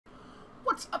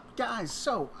guys?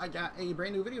 So I got a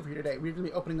brand new video for you today. We're going to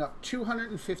be opening up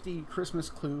 250 Christmas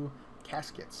Clue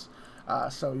caskets.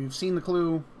 So you've seen the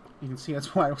clue. You can see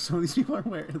that's why some of these people are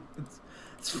wearing.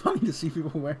 It's funny to see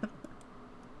people wear them.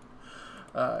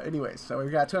 Anyways, so we've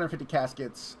got 250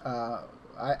 caskets.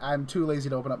 I'm too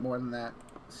lazy to open up more than that,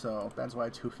 so that's why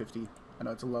 250. I know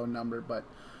it's a low number, but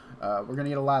we're going to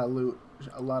get a lot of loot,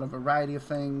 a lot of variety of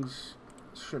things.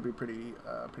 Should be pretty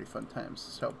fun times.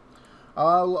 So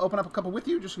I'll open up a couple with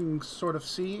you, just so you can sort of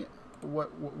see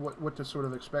what to sort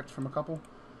of expect from a couple,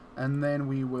 and then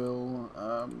we will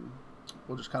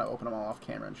we'll just kind of open them all off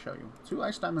camera and show you. 2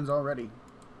 ice diamonds already.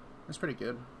 That's pretty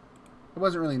good. It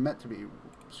wasn't really meant to be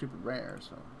super rare,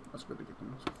 so that's good to get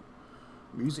them.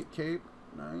 Music cape,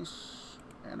 nice,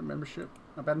 and a membership.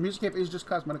 Not bad. Music cape is just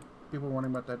cosmetic. People were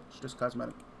wondering about that. It's just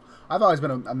cosmetic. I've always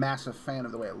been a massive fan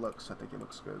of the way it looks. I think it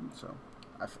looks good. So,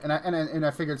 and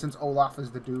I figured since Olaf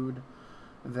is the dude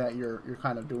that you're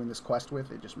kind of doing this quest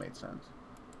with, it just made sense.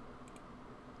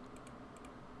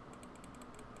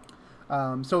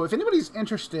 So if anybody's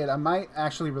interested, I might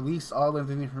actually release all of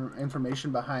the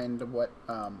information behind what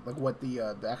like what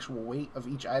the actual weight of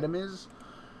each item is.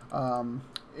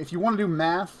 If you want to do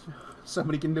math,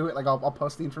 somebody can do it. Like I'll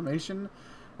post the information,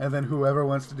 and then whoever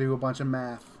wants to do a bunch of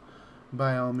math,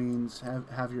 by all means,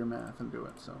 have your math and do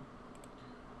it. So,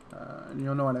 and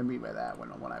you'll know what I mean by that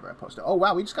whenever I post it. Oh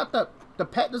wow, we just got the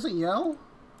pet doesn't yell.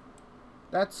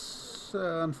 That's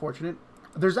unfortunate.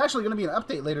 There's actually going to be an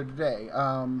update later today.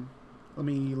 Let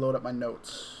me load up my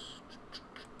notes.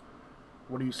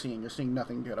 What are you seeing? You're seeing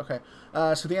nothing good. Okay.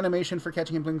 So the animation for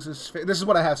catching implings is... This is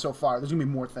what I have so far. There's going to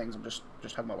be more things. I'm just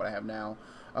talking about what I have now.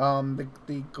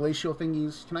 The glacial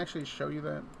thingies. Can I actually show you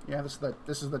that? Yeah,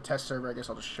 this is the test server. I guess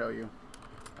I'll just show you.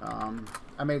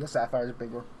 I made the sapphires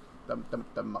bigger. The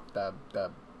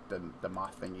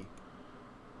moth thingy.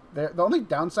 The only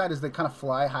downside is they kind of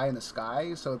fly high in the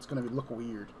sky, so it's going to look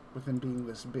weird with them being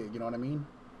this big. You know what I mean?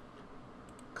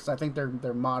 Because I think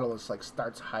their model is like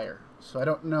starts higher. So I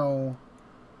don't know.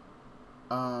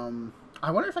 I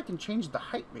wonder if I can change the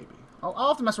height. Maybe I'll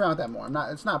have to mess around with that more.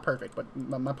 It's not perfect, but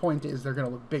my point is they're gonna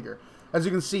look bigger. As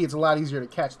you can see, it's a lot easier to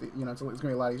catch. It's gonna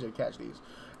be a lot easier to catch these.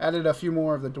 Added a few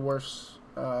more of the dwarfs,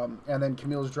 and then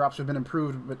Camille's drops have been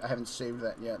improved, but I haven't saved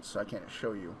that yet, so I can't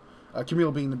show you.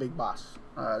 Camille being the big boss.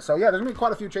 So yeah, there's gonna be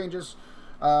quite a few changes.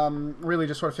 Really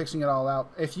just sort of fixing it all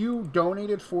out. If you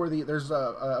donated for there's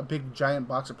a big giant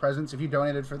box of presents. If you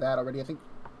donated for that already, I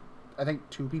think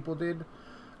 2 people did.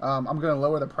 I'm going to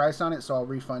lower the price on it, so I'll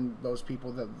refund those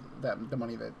people the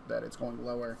money that it's going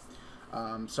lower.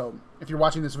 So if you're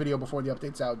watching this video before the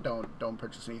update's out, don't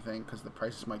purchase anything because the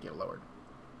prices might get lowered.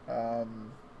 I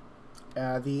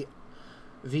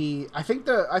think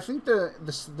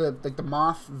the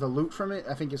moth, the loot from it,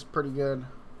 I think is pretty good.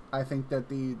 I think that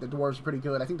the dwarves are pretty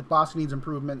good. I think the boss needs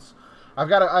improvements. I've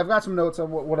got some notes on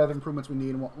what other improvements we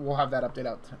need, and we'll have that update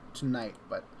out tonight.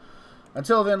 But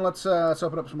until then, let's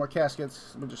open up some more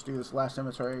caskets. We'll just do this last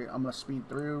inventory. I'm gonna speed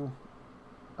through.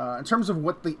 In terms of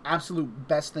what the absolute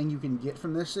best thing you can get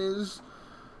from this is,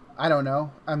 I don't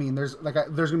know. I mean, there's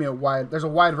gonna be a wide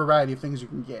variety of things you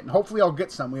can get, and hopefully I'll get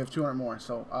some. We have 200 more,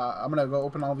 so I'm gonna go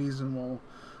open all these, and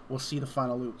we'll see the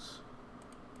final loots.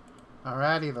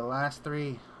 Alrighty, the last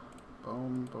 3.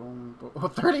 Boom, boom, boom. Oh,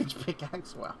 3rd age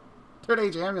pickaxe. Wow. 3rd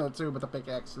age amulet too, but the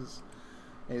pickaxe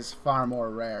is far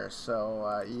more rare.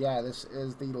 So yeah, this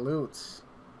is the loots.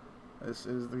 This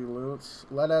is the loots.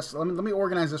 Let me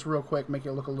organize this real quick, make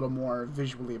it look a little more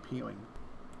visually appealing.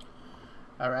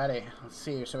 Alrighty, let's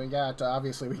see. So we got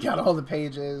obviously we got all the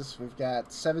pages. We've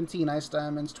got 17 ice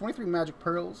diamonds, 23 magic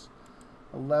pearls,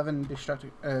 11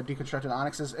 deconstructed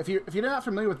onyxes. If you're not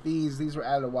familiar with these were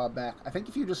added a while back. I think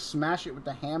if you just smash it with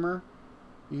the hammer,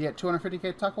 you get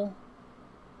 250k tuckle.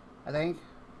 I think.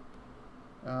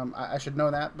 I should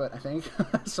know that, but I think.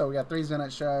 So we got 3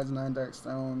 Zenite shards, 9 dark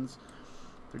stones,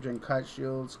 3 gen kite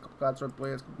shields, couple Godsword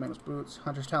blades, couple Magnus boots,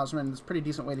 Hunter's talisman. It's a pretty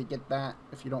decent way to get that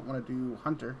if you don't want to do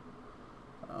Hunter.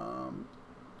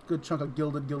 Good chunk of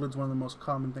gilded. Gilded's one of the most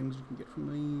common things you can get from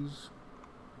these.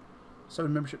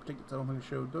 7 membership tickets. I don't think I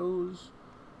showed those.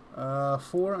 4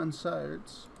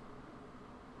 unsireds.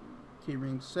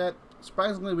 Keyring set.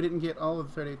 Surprisingly, we didn't get all of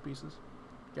the 38 pieces.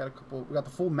 Got a couple. We got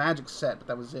the full magic set, but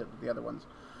that was it with the other ones.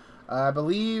 I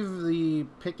believe the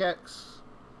pickaxe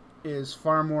is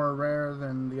far more rare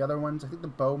than the other ones. I think the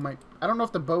bow might. I don't know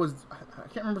if the bow is. I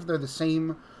can't remember if they're the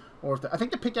same, or if I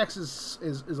think the pickaxe is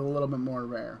a little bit more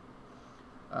rare.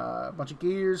 A bunch of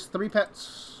gears, 3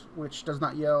 pets, which does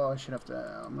not yell. I'm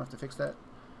gonna have to fix that.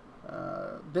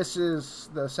 This is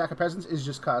the sack of presents is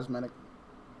just cosmetic,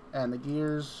 and the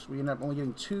gears we end up only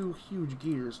getting 2 huge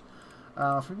gears.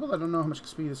 For people that don't know how much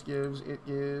XP this gives, it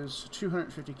is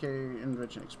 250k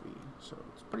invention XP, so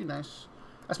it's pretty nice.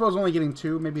 I suppose only getting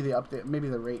 2, maybe the update, maybe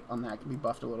the rate on that can be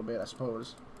buffed a little bit, I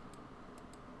suppose.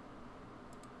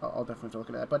 I'll definitely have to look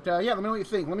at that. But yeah, let me know what you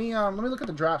think. Let me look at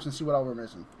the drops and see what all we're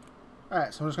missing.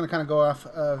 Alright, so I'm just going to kind of go off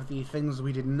of the things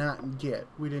we did not get.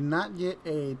 We did not get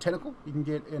a tentacle. You can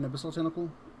get an abyssal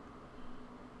tentacle,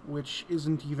 which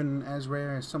isn't even as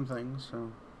rare as some things,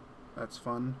 so that's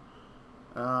fun.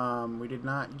 We did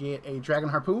not get a dragon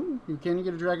harpoon. You can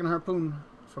get a dragon harpoon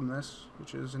from this,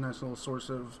 which is a nice little source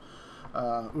of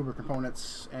uber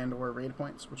components and or raid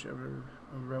points, whichever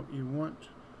route you want.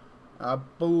 I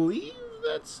believe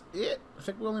that's it. I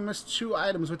think we only missed 2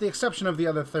 items, with the exception of the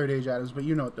other third age items, but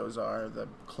you know what those are. The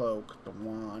cloak, the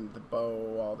wand, the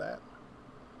bow, all that.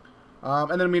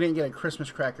 And then we didn't get a Christmas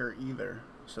cracker either,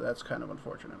 so that's kind of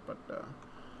unfortunate, but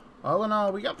all in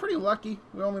all, we got pretty lucky.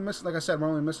 We only missed, like I said, we're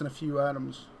only missing a few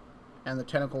items, and the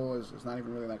tentacle is not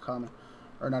even really that common,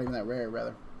 or not even that rare,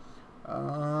 rather.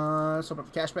 Let's open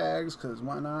up the cash bags, because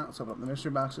why not? Let's open up the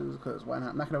mystery boxes, because why not?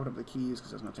 I'm not going to open up the keys,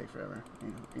 because it's going to take forever.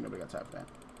 Ain't nobody got time for that.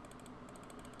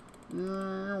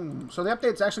 So the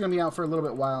update's actually going to be out for a little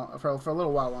bit for a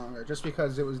little while longer, just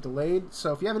because it was delayed.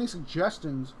 So if you have any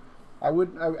suggestions, I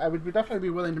would definitely be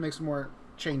willing to make some more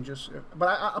changes. But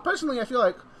I personally, I feel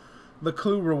like the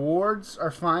clue rewards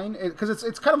are fine, because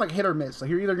it's kind of like hit or miss.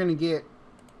 Like, you're either going to get,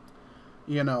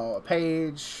 you know, a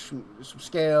page, some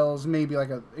scales, maybe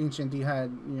like an ancient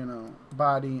D-hide, you know,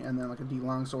 body, and then like a D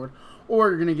longsword, or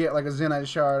you're gonna get like a Zenite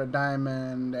shard, a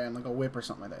diamond, and like a whip or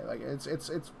something like that. Like,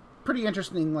 it's pretty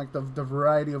interesting, like the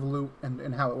variety of loot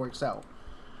and how it works out.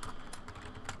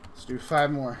 Let's do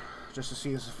 5 more just to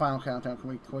see this final countdown.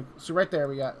 Can we so right there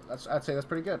we got. I'd say that's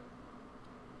pretty good.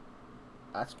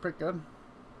 That's pretty good.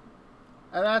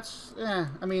 And that's, yeah.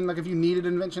 I mean, like, if you needed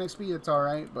invention XP, it's all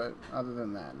right, but other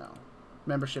than that, no.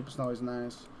 Membership is always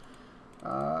nice.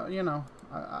 You know,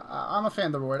 I'm a fan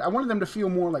of the reward. I wanted them to feel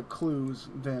more like clues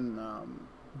than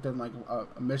like a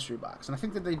mystery box, and I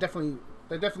think that they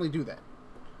definitely do that.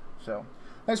 So,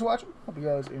 thanks for watching. Hope you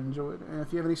guys enjoyed. And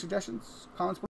if you have any suggestions, comments.